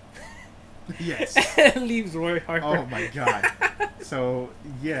Atom. Yes. And leaves Roy Harper. Oh my god. So,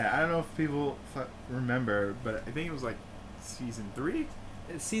 I don't know if people remember, but I think it was like season 3?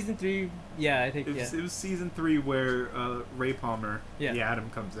 Season 3, I think, It was season 3 where Ray Palmer, the Atom,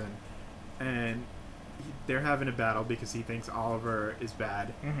 comes in. And they're having a battle because he thinks Oliver is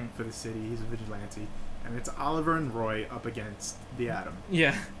bad for the city. He's a vigilante. And it's Oliver and Roy up against the Atom.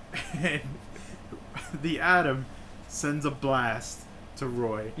 Yeah. And the Atom sends a blast to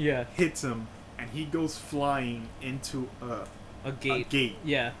Roy. Yeah. Hits him. And he goes flying into a gate.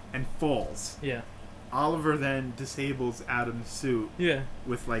 Yeah. And falls. Yeah. Oliver then disables Atom's suit. Yeah.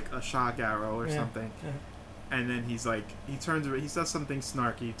 With like a shock arrow or something. Yeah. And then he's like, he says something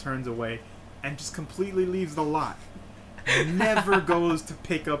snarky, turns away, and just completely leaves the lot. Never goes to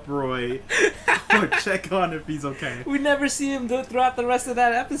pick up Roy or check on if he's okay. We never see him throughout the rest of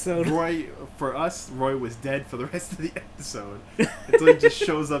that episode. Roy was dead for the rest of the episode. Until he just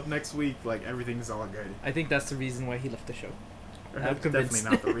shows up next week like everything's all good. I think that's the reason why he left the show. I'm definitely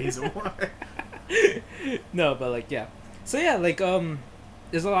not the reason why. No, but like, so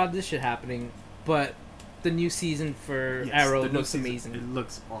there's a lot of this shit happening, but the new season for Arrow looks amazing. It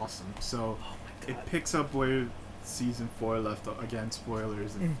looks awesome. So it picks up where season 4 left. Again,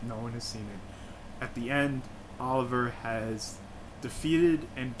 spoilers if no one has seen it. At the end, Oliver has defeated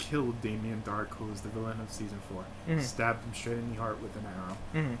and killed Damien Dark, who is the villain of season 4. Stabbed him straight in the heart with an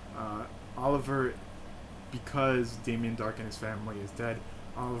arrow. Oliver because Damien Dark and his family is dead,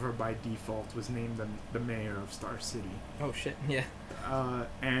 Oliver by default was named the mayor of Star City. Oh shit! Yeah.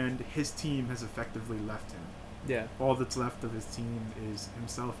 And his team has effectively left him. Yeah. All that's left of his team is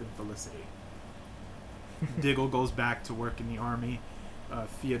himself and Felicity. Diggle goes back to work in the army.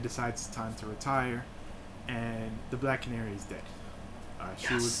 Thea decides it's time to retire, and the Black Canary is dead.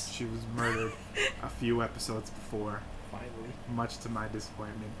 She was murdered a few episodes before. Finally. Much to my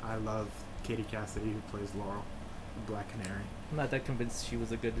disappointment. I love Katie Cassidy, who plays Laurel, the Black Canary. I'm not that convinced she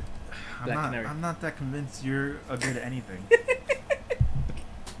was a good Black Canary. I'm not that convinced you're a good at anything.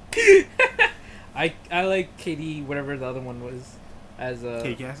 I like Katie, whatever the other one was, as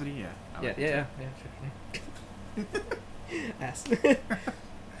Katie Cassidy, yeah. Yeah, sure. Ass.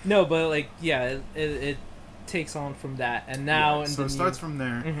 No, but like, yeah, it takes on from that, and now yeah, so it starts from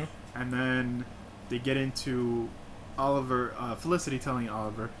there, and then they get into Oliver, Felicity telling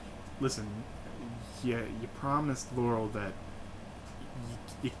Oliver, "Listen, yeah, you promised Laurel that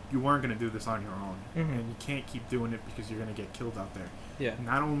you weren't going to do this on your own, and you can't keep doing it because you're going to get killed out there. Yeah.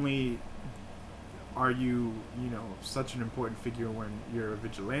 Not only are you such an important figure when you're a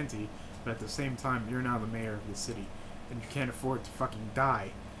vigilante, but at the same time, you're now the mayor of the city, and you can't afford to fucking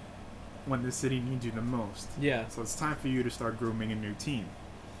die when the city needs you the most. Yeah. So it's time for you to start grooming a new team."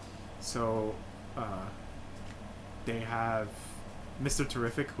 So they have Mr.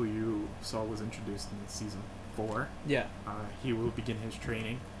 Terrific, who you saw was introduced in season 4. Yeah. He will begin his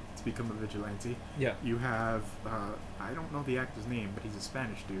training to become a vigilante. Yeah. You have I don't know the actor's name, but he's a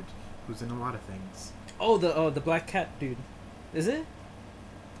Spanish dude who's in a lot of things. Oh, the Black Cat dude. Is it?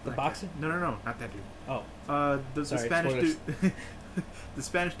 The boxer? No, not that dude. Oh. The Spanish dude. The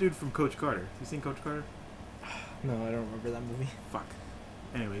Spanish dude from Coach Carter. You seen Coach Carter? No, I don't remember that movie. Fuck.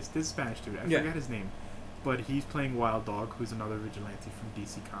 Anyways, this Spanish dude. I Yeah. forget his name. But he's playing Wild Dog, who's another vigilante from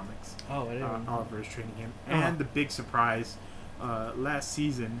DC Comics. Oh, I didn't know. Oliver is training him. Uh-huh. And the big surprise, last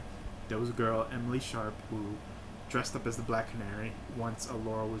season, there was a girl, Emily Sharp, who dressed up as the Black Canary once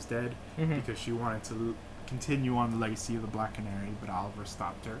Laurel was dead, because she wanted to continue on the legacy of the Black Canary, but Oliver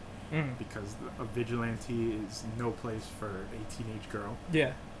stopped her, because a vigilante is no place for a teenage girl.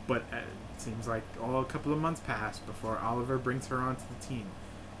 Yeah. But it seems like a couple of months pass before Oliver brings her onto the team.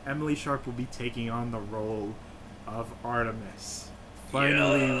 Emily Sharp will be taking on the role of Artemis.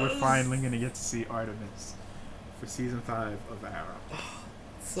 Finally, we're finally going to get to see Artemis for season 5 of Arrow.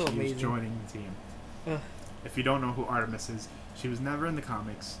 So She's amazing. joining the team. If you don't know who Artemis is, she was never in the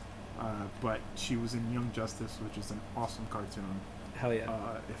comics, but she was in Young Justice, which is an awesome cartoon. Hell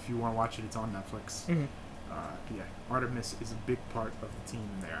yeah. If you want to watch it, it's on Netflix. Yeah, Artemis is a big part of the team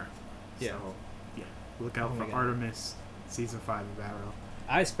there. Yeah. So, yeah, look out for God. Artemis, season 5 of Arrow.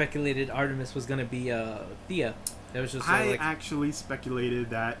 I speculated Artemis was gonna be Thea. That was just I actually speculated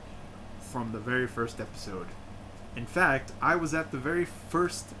that from the very first episode. In fact, I was at the very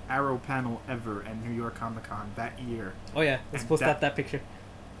first Arrow panel ever at New York Comic Con that year. Oh yeah, let's And post out that picture.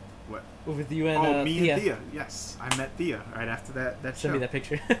 What? With you and me Thea. and Thea. Yes, I met Thea right after that Send show. me that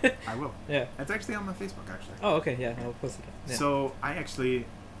picture. I will. Yeah. It's actually on my Facebook, actually. Oh, okay, yeah, I'll post it. Yeah. So I actually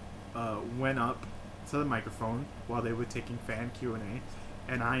went up to the microphone while they were taking fan Q&A,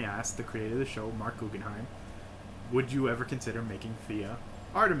 and I asked the creator of the show, Mark Guggenheim, would you ever consider making Thea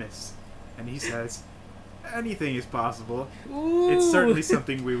Artemis? And he says, anything is possible. Ooh. It's certainly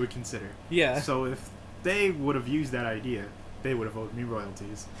something we would consider. Yeah. So if they would have used that idea, they would have owed me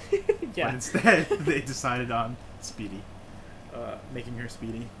royalties. Yeah. But instead, they decided on Speedy. Making her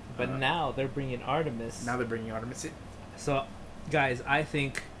Speedy. But now they're bringing Artemis. Now they're bringing Artemis in. So, guys, I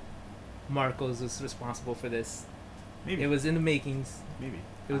think Marcos was responsible for this. Maybe. It was in the makings. Maybe.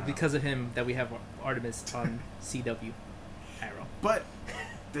 It was because of him that we have Artemis on CW Arrow. But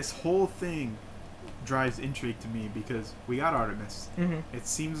this whole thing drives intrigue to me because we got Artemis. It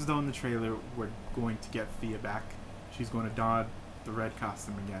seems as though in the trailer we're going to get Thea back. She's going to don the red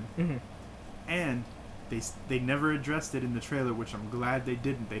costume again. And they never addressed it in the trailer, which I'm glad they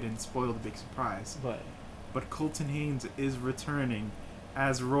didn't. They didn't spoil the big surprise. But Colton Haynes is returning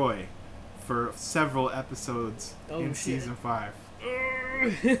as Roy for several episodes in season 5.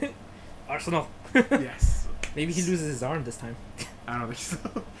 Arsenal. Yes. Maybe he loses his arm this time. I don't think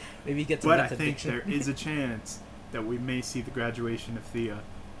so. Maybe he gets. But a I think there is a chance that we may see the graduation of Thea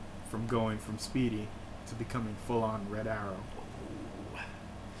from going from Speedy to becoming full-on Red Arrow.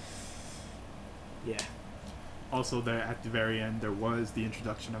 Yeah. Also, there at the very end, there was the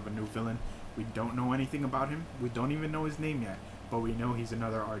introduction of a new villain. We don't know anything about him. We don't even know his name yet, but we know he's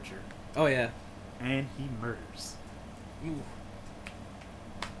another archer. Oh yeah. And he murders. Ooh.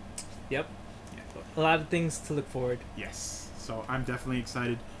 Yep. Yeah. A lot of things to look forward. Yes. So I'm definitely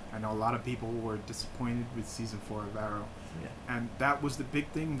excited. I know a lot of people were disappointed with season 4 of Arrow. Yeah. And that was the big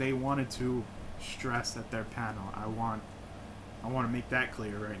thing they wanted to stress at their panel. I want to make that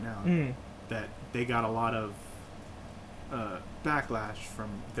clear right now. That they got a lot of backlash from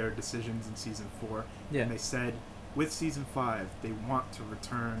their decisions in season 4. Yeah. And they said with season 5 they want to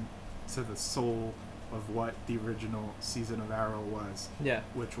return to the soul of what the original season of Arrow was. Yeah.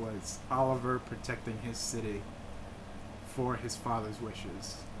 Which was Oliver protecting his city for his father's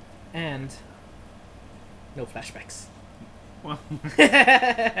wishes. And no flashbacks. Well,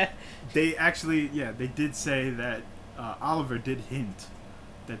 they actually, they did say that Oliver did hint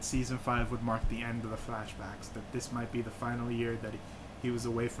that season 5 would mark the end of the flashbacks, that this might be the final year that he was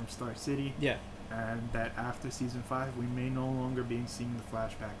away from Star City. Yeah. And that after season 5, we may no longer be seeing the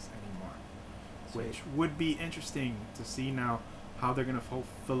flashbacks anymore. Sweet. Which would be interesting to see now how they're going to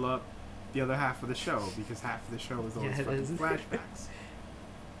fill up the other half of the show, because half of the show is always fucking flashbacks.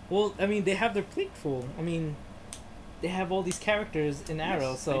 Well, I mean, they have their plate full. I mean, they have all these characters in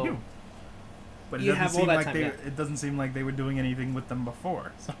Arrow, so they do. But you have all that time. It doesn't seem like they were doing anything with them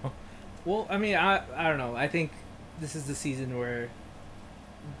before. So, well, I mean, I don't know. I think this is the season where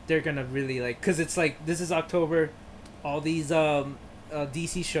they're gonna really because it's like this is October, all these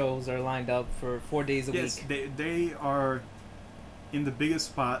DC shows are lined up for 4 days a week. Yes, they are in the biggest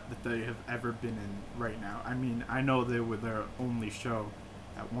spot that they have ever been in right now. I mean, I know they were their only show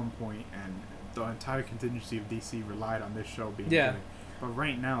at one point, and the entire contingency of DC relied on this show being good. But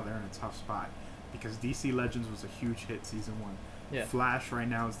right now, they're in a tough spot because DC Legends was a huge hit season 1. Yeah. Flash right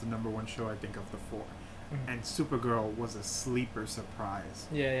now is the #1 show, I think, of the 4. Mm-hmm. And Supergirl was a sleeper surprise.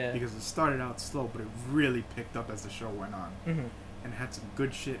 Yeah. Because it started out slow, but it really picked up as the show went on. Mm-hmm. And had some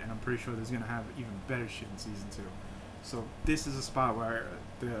good shit, and I'm pretty sure there's going to have even better shit in season 2. So this is a spot where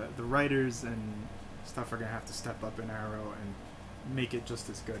the writers and stuff are going to have to step up in Arrow and make it just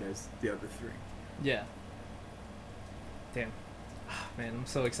as good as the other 3. Yeah. Damn. Man, I'm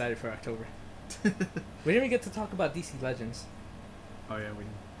so excited for October. We didn't even get to talk about DC Legends. Oh yeah, we.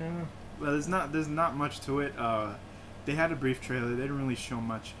 Yeah. Well, there's not much to it. They had a brief trailer. They didn't really show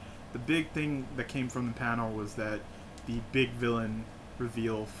much. The big thing that came from the panel was that the big villain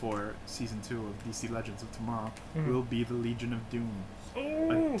reveal for season 2 of DC Legends of Tomorrow will be the Legion of Doom.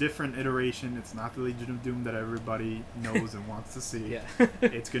 A different iteration. It's not the Legion of Doom that everybody knows and wants to see. Yeah.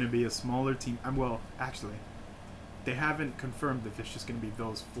 It's going to be a smaller team. Well, actually, they haven't confirmed if it's just going to be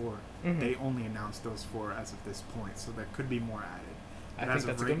those 4. They only announced those 4 as of this point, so there could be more added. I think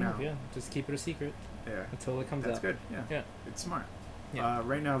that's a good move, yeah. Just keep it a secret until it comes out. That's good, yeah. It's smart. Yeah.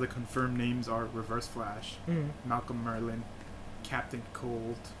 Right now, the confirmed names are Reverse Flash, Malcolm Merlin, Captain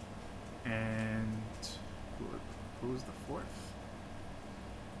Cold, and who was the 4th?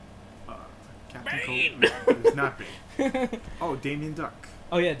 Captain Cold. It was not Bane. Oh, Damien Dark.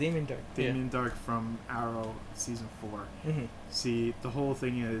 Oh yeah, Damien Dark. Damien Dark from Arrow season 4. See, the whole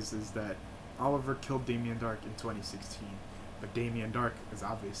thing is that Oliver killed Damien Dark in 2016, but Damien Dark is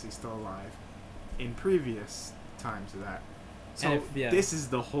obviously still alive in previous times of that. So this is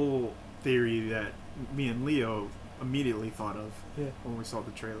the whole theory that me and Leo immediately thought of when we saw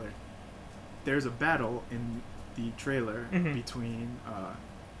the trailer. There's a battle in the trailer between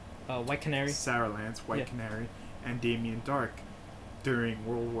White Canary, Sarah Lance, White Canary, and Damien Dark during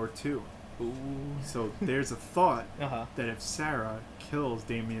World War II. Ooh. So there's a thought that if Sarah kills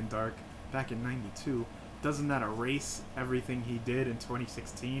Damien Dark back in '92, doesn't that erase everything he did in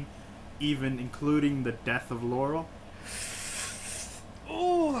 2016, even including the death of Laurel?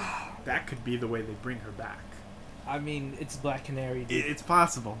 Oh, that could be the way they bring her back. I mean, it's Black Canary. Dude. It's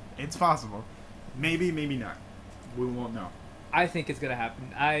possible. It's possible. Maybe, maybe not. We won't know. I think it's gonna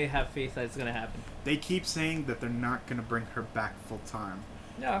happen. I have faith that it's gonna happen. They keep saying that they're not gonna bring her back full time.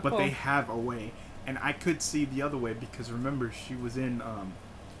 Yeah, but they have a way, and I could see the other way because remember she was in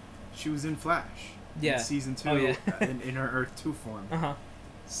Flash. Yeah. In season 2 in her Earth 2 form.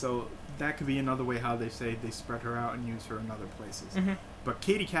 So that could be another way how they say they spread her out and use her in other places. But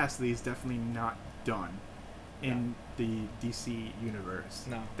Katie Cassidy is definitely not done in the DC universe.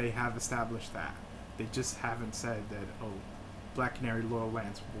 No. They have established that. They just haven't said that, Black Canary Laurel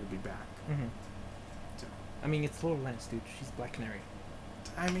Lance will be back. So, I mean, it's Laurel Lance, dude. She's Black Canary.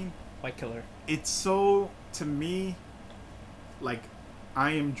 I mean... White Killer. It's so, to me, like,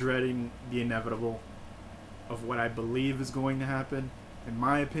 I am dreading the inevitable of what I believe is going to happen. In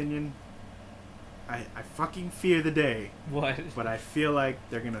my opinion, I fucking fear the day. What? But I feel like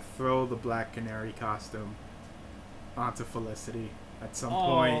they're going to throw the Black Canary costume onto Felicity at some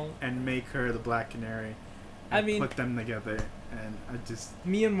point and make her the Black Canary. I mean, put them together, and I just...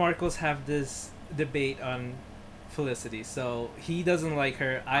 Me and Marcos have this debate on Felicity. So he doesn't like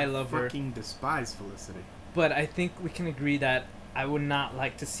her. I love her. Fucking despise Felicity. But I think we can agree that I would not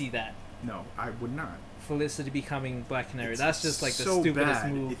like to see that. No, I would not. Felicity becoming Black Canary. It's That's just like the so stupidest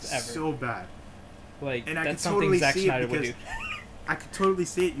bad. move it's ever. so bad. Like, And I that's could something totally Zack see Snyder it would because do. I could totally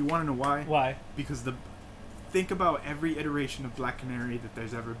see it. You want to know why? Why? Because think about every iteration of Black Canary that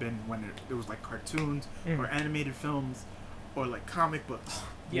there's ever been when it was like cartoons or animated films or like comic books.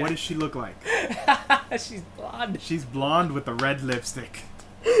 Yeah. What does she look like? She's blonde. She's blonde with a red lipstick.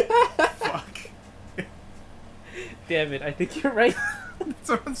 Fuck. Damn it, I think you're right. That's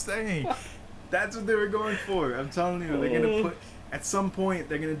what I'm saying. That's what they were going for. I'm telling you, they're gonna put at some point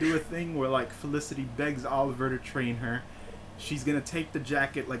they're gonna do a thing where like Felicity begs Oliver to train her. She's gonna take the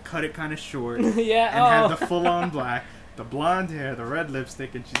jacket, like cut it kind of short, yeah, and have the full-on black, the blonde hair, the red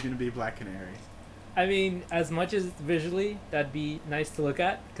lipstick, and she's gonna be Black Canary. I mean, as much as visually that'd be nice to look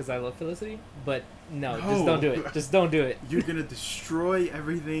at because I love Felicity, but no, just don't do it. Just don't do it. You're gonna destroy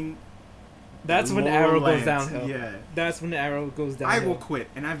everything. That's when Arrow goes downhill. Yeah. That's when Arrow goes downhill. I will quit,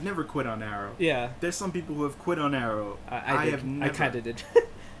 and I've never quit on Arrow. Yeah. There's some people who have quit on Arrow. I have never. I kind of did.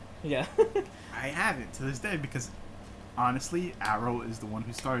 Yeah. I haven't to this day because, honestly, Arrow is the one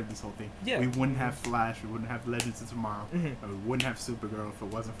who started this whole thing. Yeah. We wouldn't have Flash, we wouldn't have Legends of Tomorrow, and we wouldn't have Supergirl if it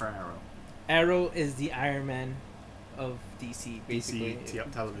wasn't for Arrow. Arrow is the Iron Man of DC, basically.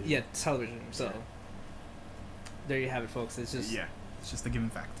 DC television. Yeah, television. So, there you have it, folks. It's just... Yeah. It's just a given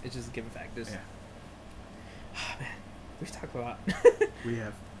fact. It's just a given fact. Yeah. Oh, man, we've talked a lot. We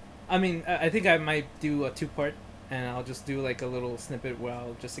have. I mean, I think I might do a 2-part, and I'll just do like a little snippet where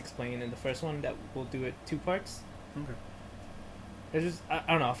I'll just explain in the first one that we'll do it 2 parts. Okay. It's just I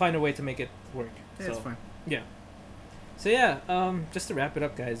don't know. I'll find a way to make it work. Yeah, so, it's fine. Yeah. So yeah, just to wrap it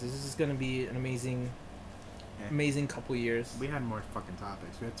up, guys, this is gonna be an amazing couple years. We had more fucking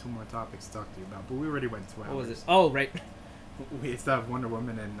topics. We had 2 more topics to talk to you about, but we already went 2 hours. What was it? Oh, right. We still have Wonder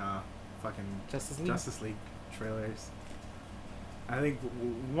Woman and fucking Justice League trailers. I think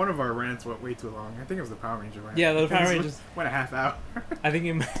one of our rants went way too long. I think it was the Power Ranger rant. Yeah, the Power Rangers went a half hour. I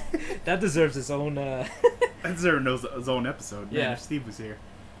think that deserves its own. That deserves its own episode. Man, Yeah. if Steve was here.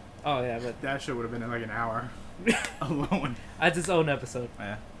 Oh yeah, but that show would have been like an hour alone. That's its own episode.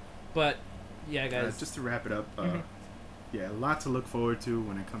 Yeah. But yeah, guys. Just to wrap it up, yeah, a lot to look forward to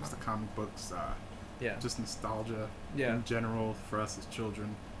when it comes to comic books. Yeah. Just nostalgia in general for us as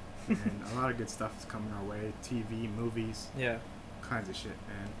children. And a lot of good stuff is coming our way. TV, movies. Yeah. Kinds of shit,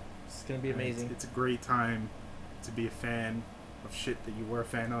 man. It's going to be amazing. It's a great time to be a fan of shit that you were a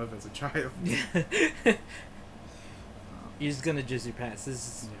fan of as a child. You're just going to jizz your pants.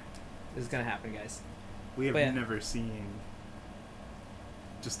 This is going to happen, guys. We have never seen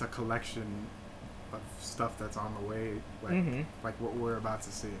just a collection of stuff that's on the way, like what we're about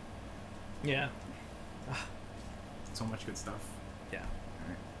to see. Yeah. So much good stuff. Yeah. All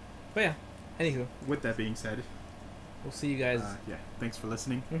right. But yeah, anywho. With that being said, we'll see you guys. Yeah, thanks for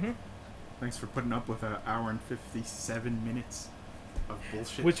listening. Thanks for putting up with an hour and 57 minutes of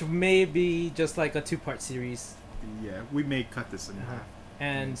bullshit. Which may be just like a 2-part series. Yeah, we may cut this in half.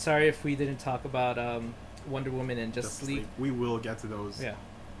 And sorry if we didn't talk about Wonder Woman and Justice League. We will get to those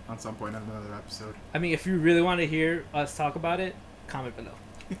on some point in another episode. I mean, if you really want to hear us talk about it, comment below.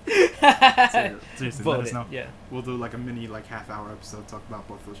 Seriously, let us know. Yeah. We'll do like a mini half-hour episode, talk about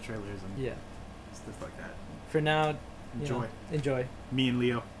both those trailers and stuff like that. For now, enjoy. Me and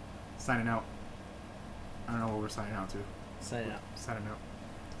Leo signing out. I don't know what we're signing out to. Signing out.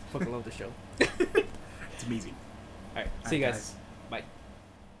 Fucking love the show. It's amazing. All right, see you guys. Bye.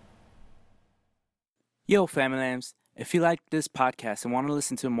 Yo, Family Lambs. If you like this podcast and want to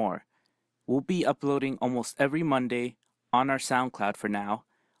listen to more, we'll be uploading almost every Monday on our SoundCloud for now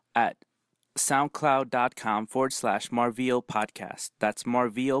at soundcloud.com/Marveo Podcast. That's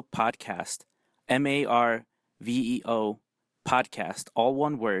Marveo Podcast. MARVEO Podcast. All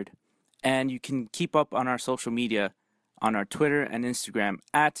one word. And you can keep up on our social media on our Twitter and Instagram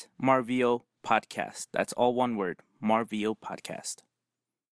at Marveo Podcast. That's all one word. Marveo Podcast.